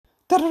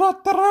Bang!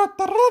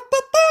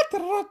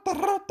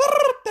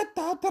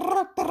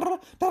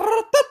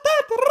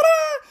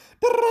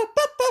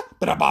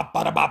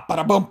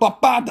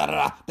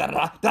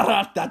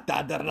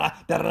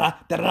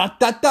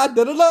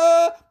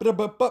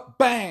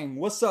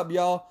 What's up,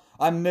 y'all?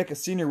 I'm Nick, a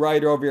senior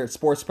writer over here at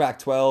Sports Pack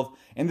 12,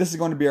 and this is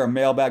going to be our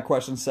mailbag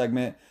question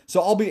segment. So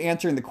I'll be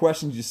answering the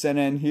questions you sent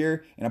in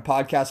here in a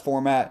podcast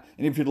format,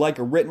 and if you'd like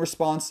a written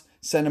response,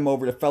 send them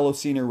over to fellow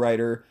senior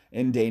writer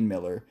and Dane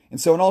Miller. And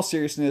so in all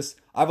seriousness,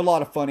 I have a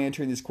lot of fun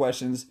answering these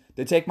questions.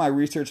 They take my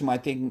research and my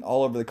thinking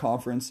all over the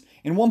conference.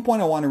 And one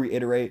point I want to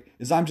reiterate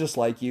is I'm just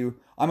like you.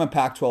 I'm a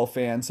Pac-12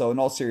 fan, so in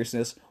all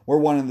seriousness, we're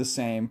one and the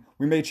same.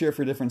 We may cheer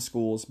for different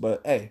schools,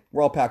 but hey,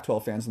 we're all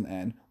Pac-12 fans in the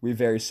end. We're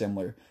very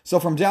similar. So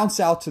from down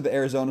south to the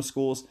Arizona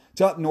schools,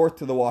 to up north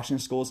to the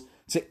Washington schools,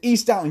 to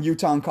east out in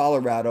Utah and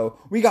Colorado,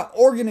 we got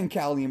Oregon and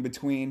Cali in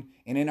between,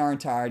 and in our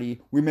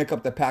entirety, we make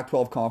up the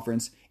Pac-12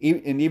 conference.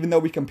 And even though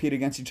we compete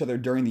against each other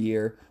during the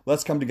year,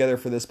 let's come together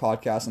for this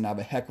podcast and have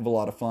a heck of a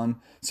lot of fun.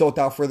 So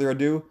without further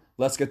ado,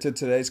 let's get to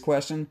today's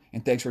question,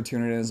 and thanks for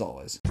tuning in as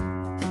always.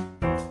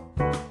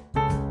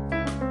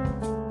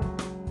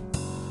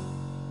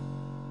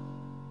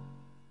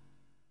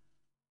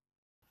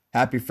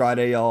 Happy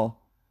Friday, y'all.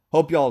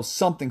 Hope y'all have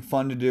something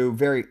fun to do.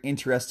 Very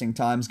interesting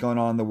times going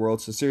on in the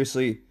world. So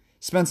seriously,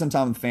 spend some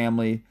time with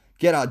family.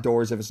 Get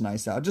outdoors if it's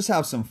nice out. Just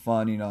have some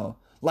fun, you know.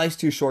 Life's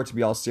too short to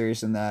be all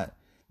serious in that.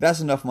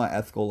 That's enough of my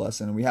ethical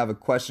lesson. We have a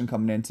question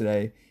coming in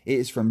today. It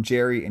is from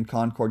Jerry in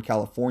Concord,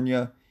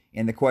 California.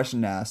 And the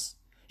question asks,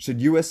 should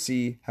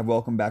USC have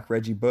welcomed back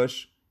Reggie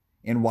Bush?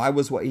 And why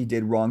was what he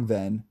did wrong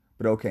then,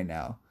 but okay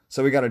now?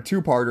 So we got a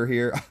two-parter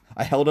here.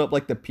 I held up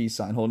like the peace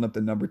sign, holding up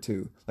the number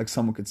 2, like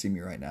someone could see me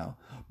right now.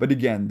 But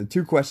again, the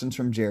two questions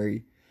from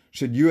Jerry.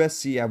 Should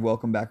USC have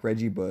welcomed back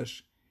Reggie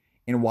Bush?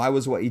 And why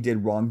was what he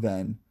did wrong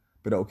then,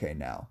 but okay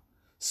now?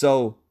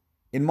 So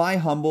in my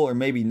humble, or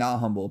maybe not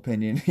humble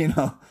opinion,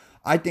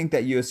 I think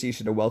that USC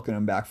should have welcomed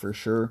him back for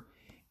sure.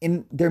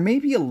 And there may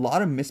be a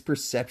lot of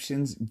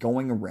misperceptions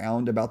going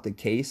around about the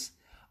case.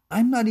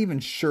 I'm not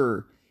even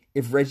sure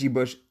if Reggie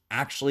Bush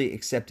actually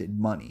accepted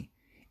money.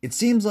 It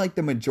seems like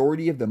the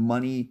majority of the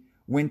money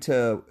went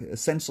to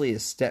essentially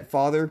his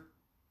stepfather.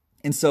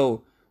 And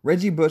so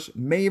Reggie Bush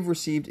may have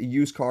received a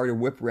used car to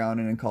whip around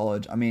in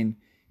college. I mean,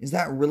 is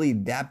that really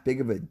that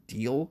big of a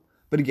deal?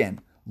 But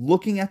again,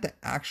 looking at the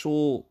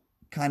actual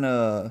kind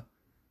of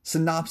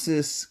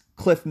synopsis,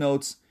 cliff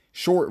notes,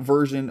 short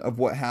version of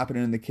what happened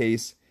in the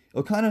case,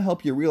 it'll kind of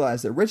help you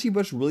realize that Reggie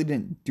Bush really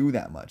didn't do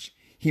that much.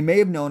 He may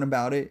have known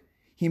about it.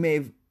 He may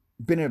have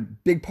been a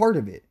big part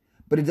of it,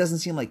 but it doesn't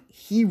seem like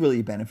he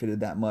really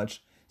benefited that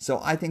much. So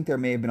I think there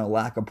may have been a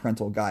lack of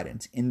parental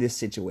guidance in this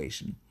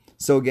situation.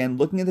 So again,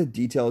 looking at the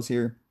details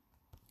here,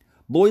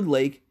 Lloyd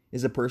Lake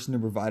is a person who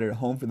provided a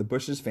home for the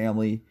Bush's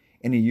family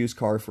and a used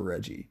car for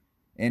Reggie.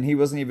 And he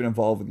wasn't even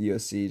involved with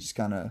USC, just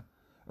kind of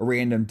a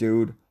random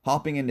dude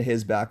hopping into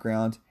his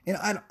background. And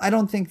I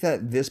don't think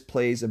that this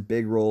plays a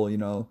big role,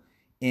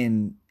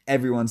 in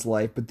everyone's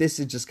life, but this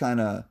is just kind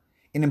of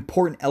an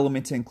important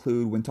element to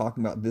include when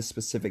talking about this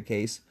specific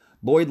case.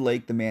 Lloyd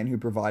Lake, the man who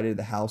provided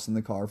the house and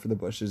the car for the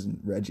Bushes and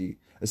Reggie,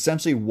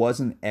 essentially was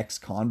an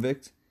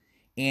ex-convict,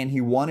 and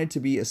he wanted to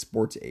be a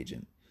sports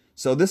agent.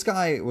 So this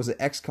guy was an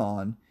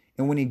ex-con,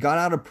 and when he got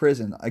out of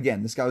prison,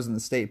 again, this guy was in the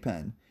state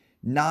pen,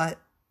 not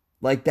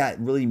like that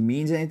really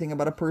means anything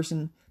about a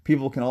person.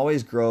 People can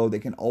always grow, they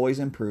can always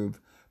improve,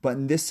 but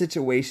in this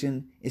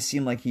situation, it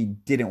seemed like he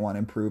didn't want to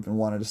improve and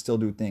wanted to still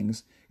do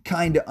things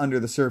kind of under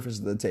the surface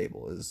of the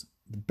table is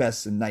the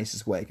best and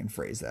nicest way I can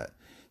phrase that.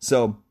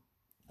 So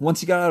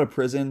once he got out of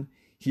prison,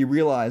 he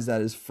realized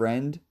that his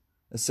friend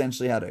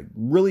essentially had a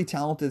really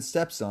talented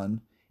stepson,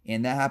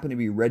 and that happened to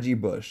be Reggie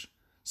Bush.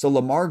 So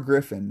Lamar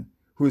Griffin,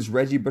 who is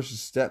Reggie Bush's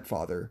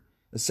stepfather,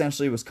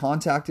 essentially was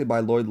contacted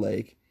by Lloyd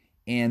Lake,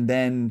 and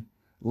then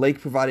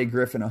Lake provided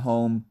Griffin a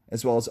home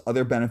as well as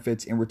other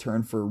benefits in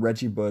return for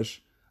Reggie Bush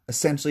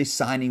essentially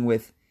signing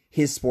with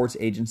his sports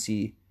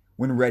agency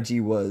when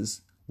Reggie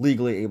was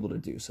legally able to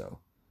do so.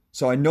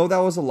 So I know that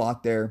was a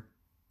lot there,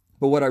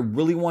 but what I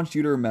really want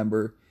you to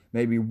remember,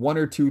 maybe one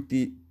or two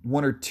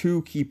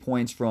key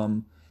points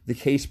from the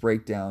case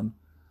breakdown.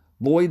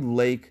 Lloyd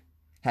Lake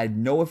had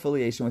no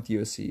affiliation with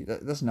USC.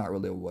 That's not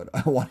really what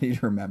I want you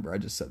to remember. I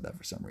just said that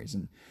for some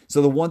reason.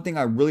 So the one thing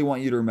I really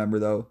want you to remember,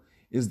 though,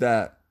 is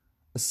that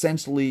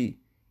essentially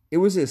it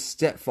was his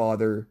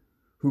stepfather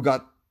who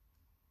got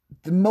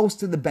the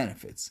most of the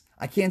benefits.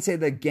 I can't say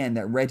that again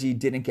that Reggie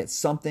didn't get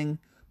something,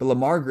 but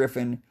Lamar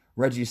Griffin,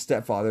 Reggie's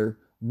stepfather,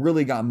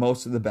 really got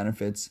most of the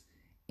benefits.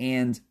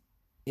 And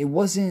it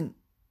wasn't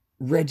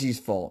Reggie's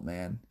fault,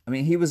 man. I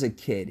mean, he was a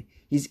kid.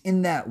 He's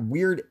in that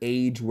weird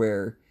age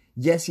where,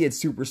 yes, he had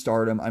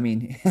superstardom. I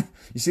mean,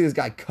 you see this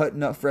guy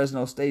cutting up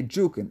Fresno State,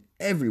 juking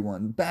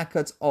everyone, back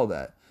cuts, all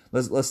that.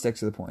 Let's stick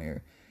to the point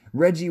here.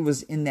 Reggie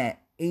was in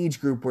that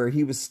age group where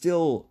he was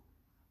still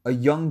a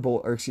young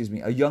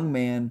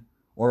man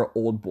or an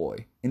old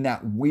boy in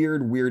that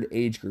weird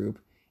age group.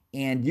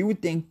 And you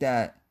would think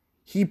that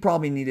he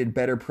probably needed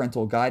better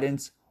parental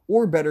guidance,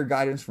 or better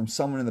guidance from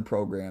someone in the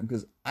program,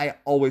 because I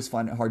always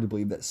find it hard to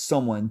believe that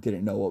someone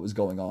didn't know what was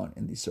going on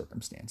in these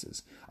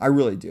circumstances. I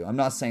really do. I'm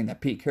not saying that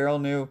Pete Carroll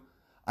knew.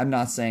 I'm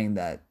not saying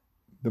that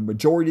the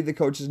majority of the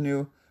coaches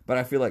knew, but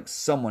I feel like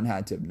someone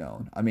had to have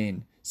known. I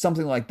mean,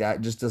 something like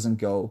that just doesn't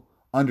go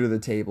under the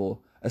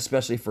table,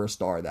 especially for a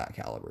star of that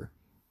caliber.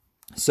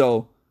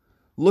 So,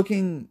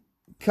 looking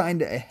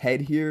kind of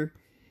ahead here,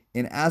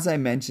 and as I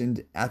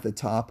mentioned at the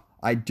top,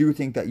 I do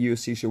think that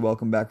USC should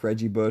welcome back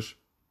Reggie Bush.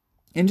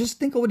 And just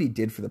think of what he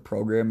did for the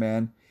program,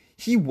 man.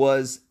 He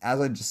was, as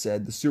I just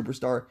said, the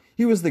superstar.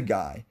 He was the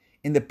guy.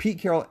 In the Pete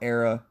Carroll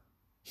era,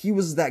 he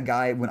was that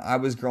guy when I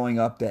was growing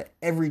up that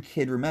every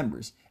kid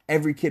remembers.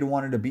 Every kid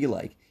wanted to be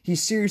like. He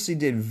seriously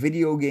did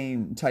video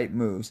game type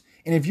moves.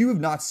 And if you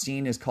have not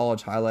seen his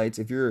college highlights,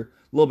 if you're a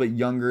little bit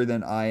younger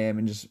than I am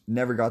and just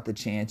never got the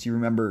chance, you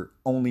remember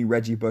only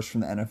Reggie Bush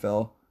from the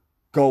NFL,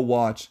 go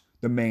watch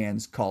the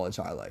man's college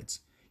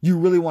highlights. You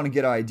really want to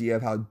get an idea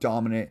of how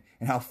dominant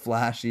and how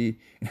flashy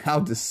and how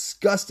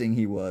disgusting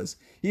he was.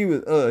 He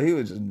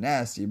was just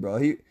nasty,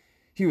 bro.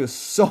 He was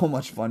so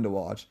much fun to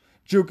watch.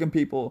 Juking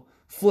people,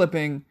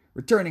 flipping,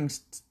 returning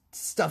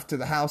stuff to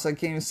the house. I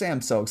can't even say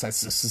I'm so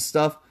excited.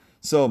 Stuff.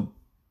 So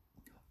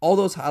all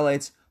those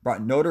highlights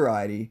brought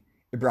notoriety,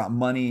 it brought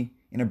money,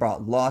 and it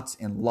brought lots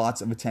and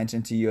lots of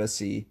attention to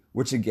USC,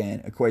 which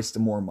again equates to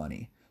more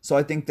money. So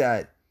I think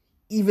that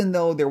even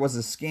though there was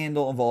a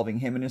scandal involving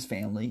him and his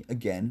family,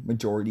 again,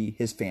 majority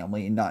his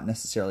family and not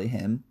necessarily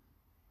him,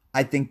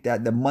 I think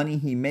that the money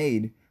he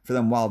made for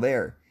them while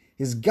there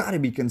has got to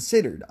be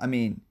considered. I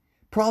mean,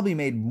 probably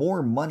made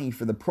more money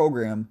for the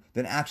program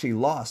than actually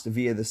lost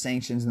via the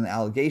sanctions and the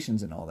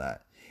allegations and all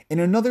that. And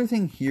another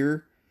thing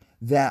here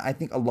that I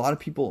think a lot of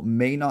people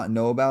may not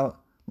know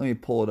about, let me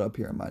pull it up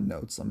here in my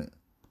notes. Let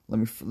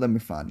me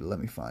find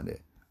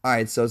it. All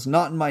right, so it's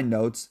not in my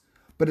notes,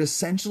 but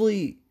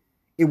essentially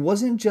it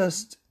wasn't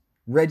just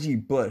Reggie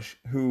Bush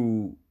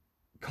who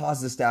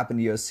caused this to happen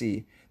to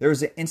USC. There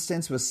was an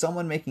instance with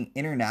someone making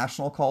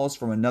international calls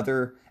from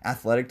another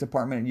athletic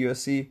department at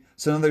USC.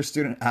 So another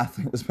student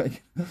athlete was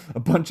making a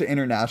bunch of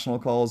international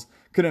calls,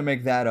 couldn't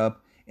make that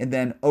up. And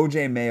then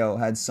OJ Mayo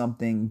had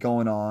something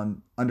going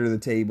on under the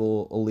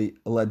table,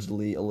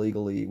 allegedly,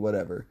 illegally,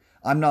 whatever.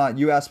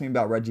 You asked me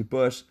about Reggie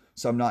Bush,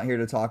 so I'm not here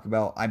to talk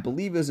about, I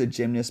believe it was a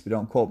gymnast, but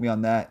don't quote me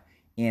on that,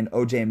 and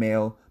OJ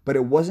Mayo. But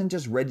it wasn't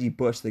just Reggie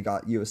Bush that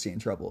got USC in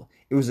trouble.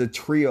 It was a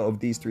trio of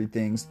these three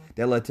things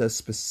that led to a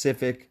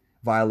specific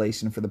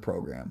violation for the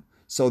program.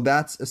 So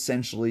that's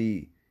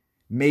essentially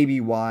maybe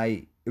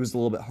why it was a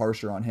little bit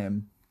harsher on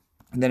him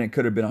than it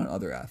could have been on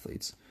other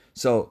athletes.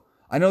 So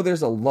I know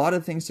there's a lot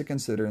of things to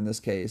consider in this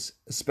case,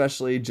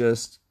 especially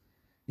just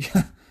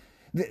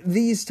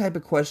these type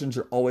of questions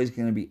are always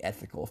going to be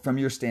ethical from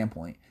your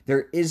standpoint.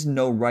 There is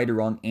no right or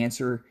wrong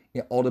answer.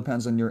 It all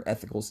depends on your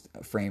ethical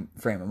frame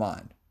of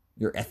mind.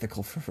 Your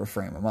ethical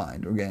frame of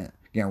mind. We're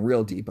getting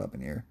real deep up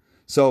in here.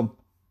 So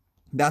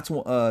that's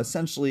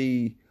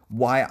essentially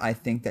why I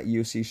think that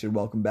USC should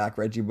welcome back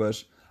Reggie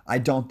Bush. I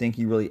don't think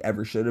he really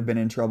ever should have been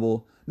in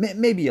trouble.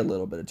 Maybe a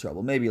little bit of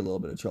trouble.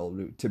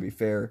 To be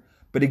fair.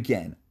 But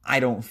again, I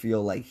don't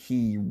feel like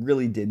he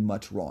really did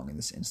much wrong in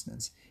this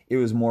instance. It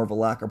was more of a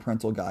lack of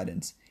parental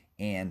guidance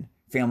and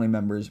family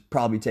members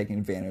probably taking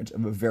advantage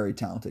of a very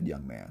talented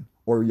young man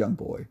or young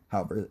boy,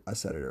 however I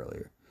said it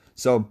earlier.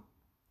 So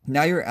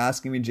now you're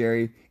asking me,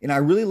 Jerry, and I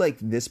really like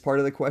this part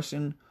of the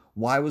question.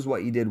 Why was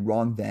what you did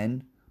wrong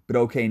then, but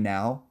okay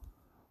now?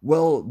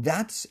 Well,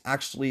 that's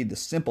actually the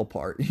simple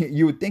part.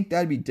 You would think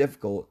that'd be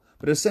difficult,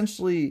 but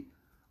essentially,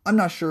 I'm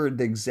not sure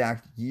the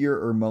exact year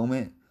or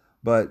moment,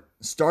 but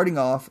starting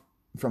off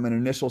from an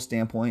initial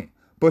standpoint,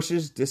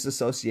 Bush's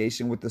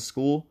disassociation with the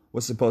school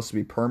was supposed to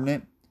be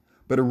permanent,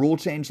 but a rule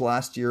change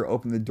last year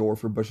opened the door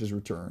for Bush's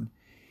return.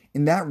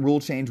 And that rule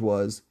change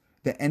was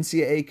the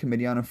NCAA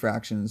Committee on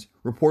Infractions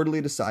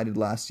reportedly decided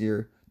last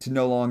year to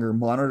no longer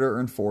monitor or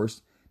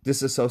enforce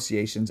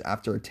disassociations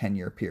after a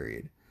 10-year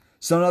period.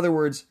 So in other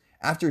words,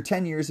 after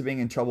 10 years of being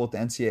in trouble with the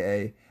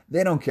NCAA,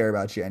 they don't care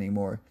about you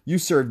anymore. You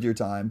served your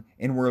time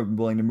and we're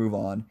willing to move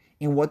on.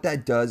 And what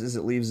that does is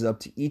it leaves it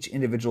up to each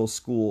individual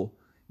school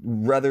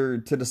whether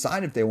to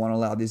decide if they want to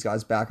allow these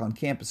guys back on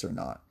campus or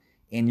not.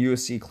 And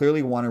USC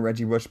clearly wanted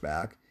Reggie Bush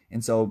back.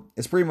 And so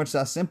it's pretty much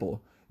that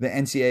simple. The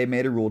NCAA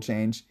made a rule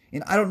change.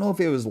 And I don't know if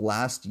it was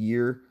last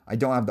year. I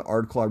don't have the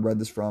article I read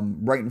this from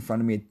right in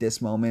front of me at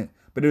this moment.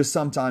 But it was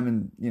sometime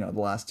in the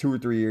last 2 or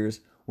 3 years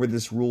where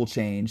this rule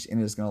changed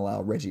and is going to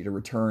allow Reggie to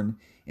return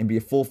and be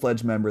a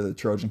full-fledged member of the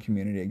Trojan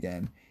community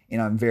again.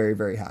 And I'm very,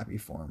 very happy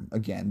for him.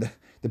 Again,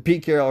 the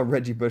Pete Carroll,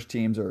 Reggie Bush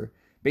teams are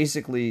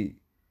basically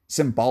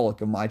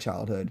symbolic of my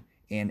childhood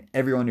and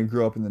everyone who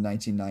grew up in the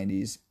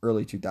 1990s,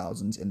 early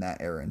 2000s, in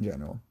that era in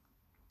general.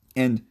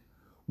 And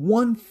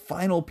one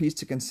final piece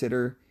to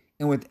consider,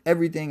 and with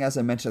everything, as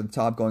I mentioned at the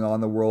top, going on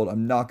in the world,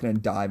 I'm not going to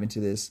dive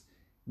into this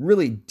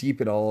really deep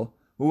at all,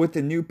 but with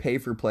the new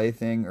pay-for-play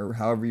thing, or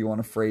however you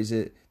want to phrase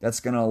it, that's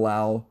going to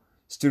allow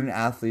student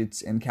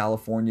athletes in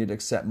California to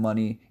accept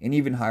money and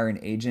even hire an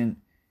agent.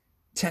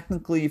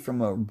 Technically,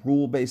 from a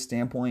rule-based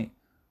standpoint,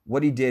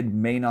 what he did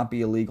may not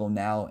be illegal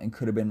now and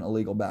could have been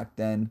illegal back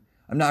then.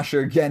 I'm not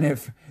sure, again,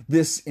 if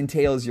this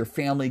entails your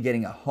family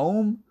getting a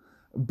home,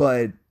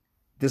 but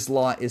this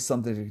law is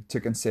something to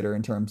consider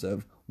in terms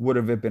of would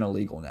have it been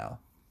illegal now.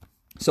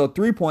 So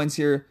 3 points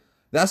here.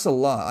 That's a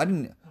lot. I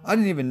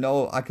didn't even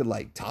know I could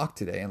like talk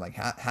today and like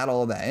had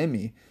all of that in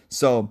me.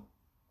 So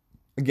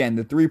again,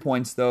 the 3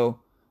 points though.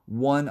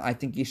 One, I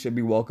think he should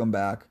be welcome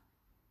back,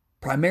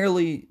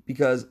 primarily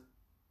because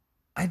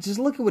I just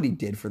look at what he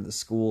did for the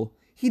school.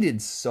 He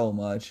did so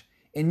much.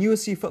 And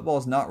USC football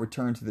has not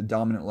returned to the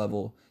dominant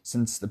level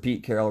since the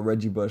Pete Carroll,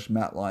 Reggie Bush,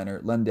 Matt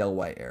Leinart, LenDale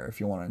White era, if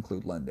you want to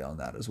include LenDale in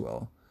that as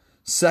well.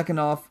 Second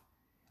off,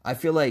 I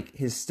feel like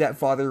his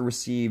stepfather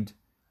received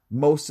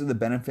most of the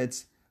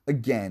benefits.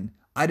 Again,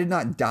 I did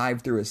not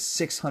dive through a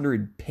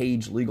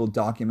 600-page legal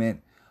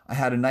document. I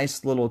had a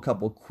nice little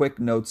couple quick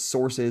notes,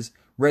 sources,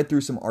 read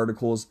through some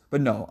articles, but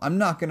no, I'm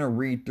not going to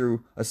read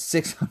through a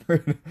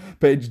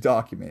 600-page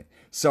document.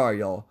 Sorry,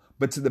 y'all.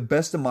 But to the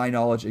best of my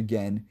knowledge,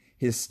 again,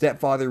 his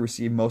stepfather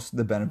received most of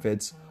the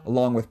benefits,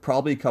 along with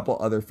probably a couple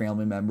other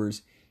family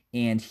members,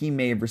 and he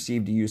may have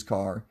received a used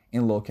car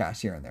and a little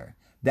cash here and there.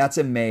 That's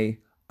a may.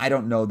 I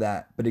don't know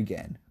that, but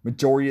again,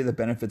 majority of the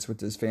benefits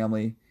with his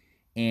family.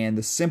 And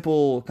the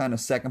simple kind of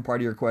second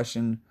part of your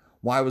question,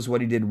 why was what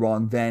he did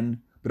wrong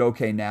then, but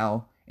okay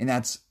now? And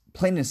that's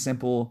plain and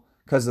simple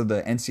because of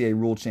the NCAA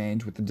rule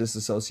change with the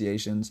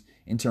disassociations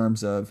in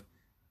terms of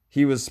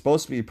he was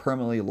supposed to be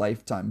permanently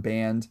lifetime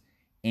banned,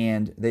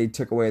 and they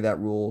took away that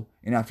rule,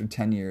 and after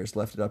 10 years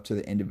left it up to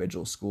the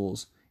individual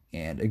schools.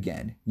 And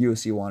again,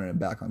 USC wanted him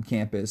back on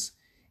campus.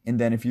 And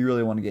then if you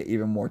really want to get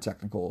even more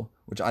technical,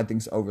 which I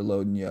think is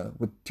overloading you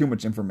with too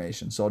much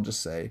information, so I'll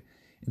just say,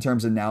 in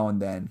terms of now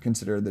and then,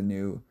 consider the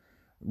new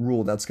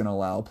rule that's going to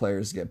allow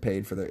players to get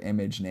paid for their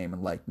image, name,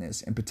 and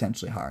likeness and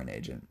potentially hire an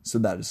agent. So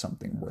that is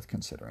something worth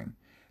considering.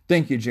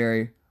 Thank you,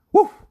 Jerry.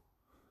 Woo!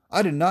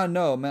 I did not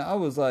know, man. I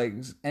was like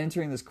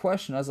entering this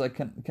question. I was like,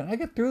 can I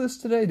get through this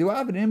today? Do I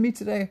have it in me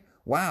today?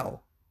 Wow.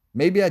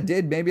 Maybe I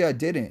did. Maybe I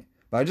didn't.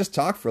 But I just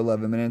talked for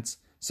 11 minutes.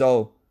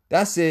 So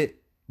that's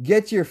it.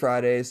 Get to your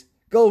Fridays.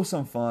 Go have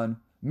some fun.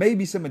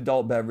 Maybe some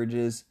adult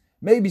beverages.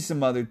 Maybe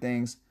some other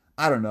things.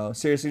 I don't know.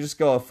 Seriously, just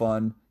go have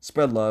fun.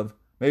 Spread love.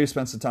 Maybe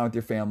spend some time with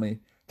your family.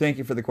 Thank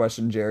you for the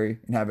question, Jerry,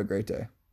 and have a great day.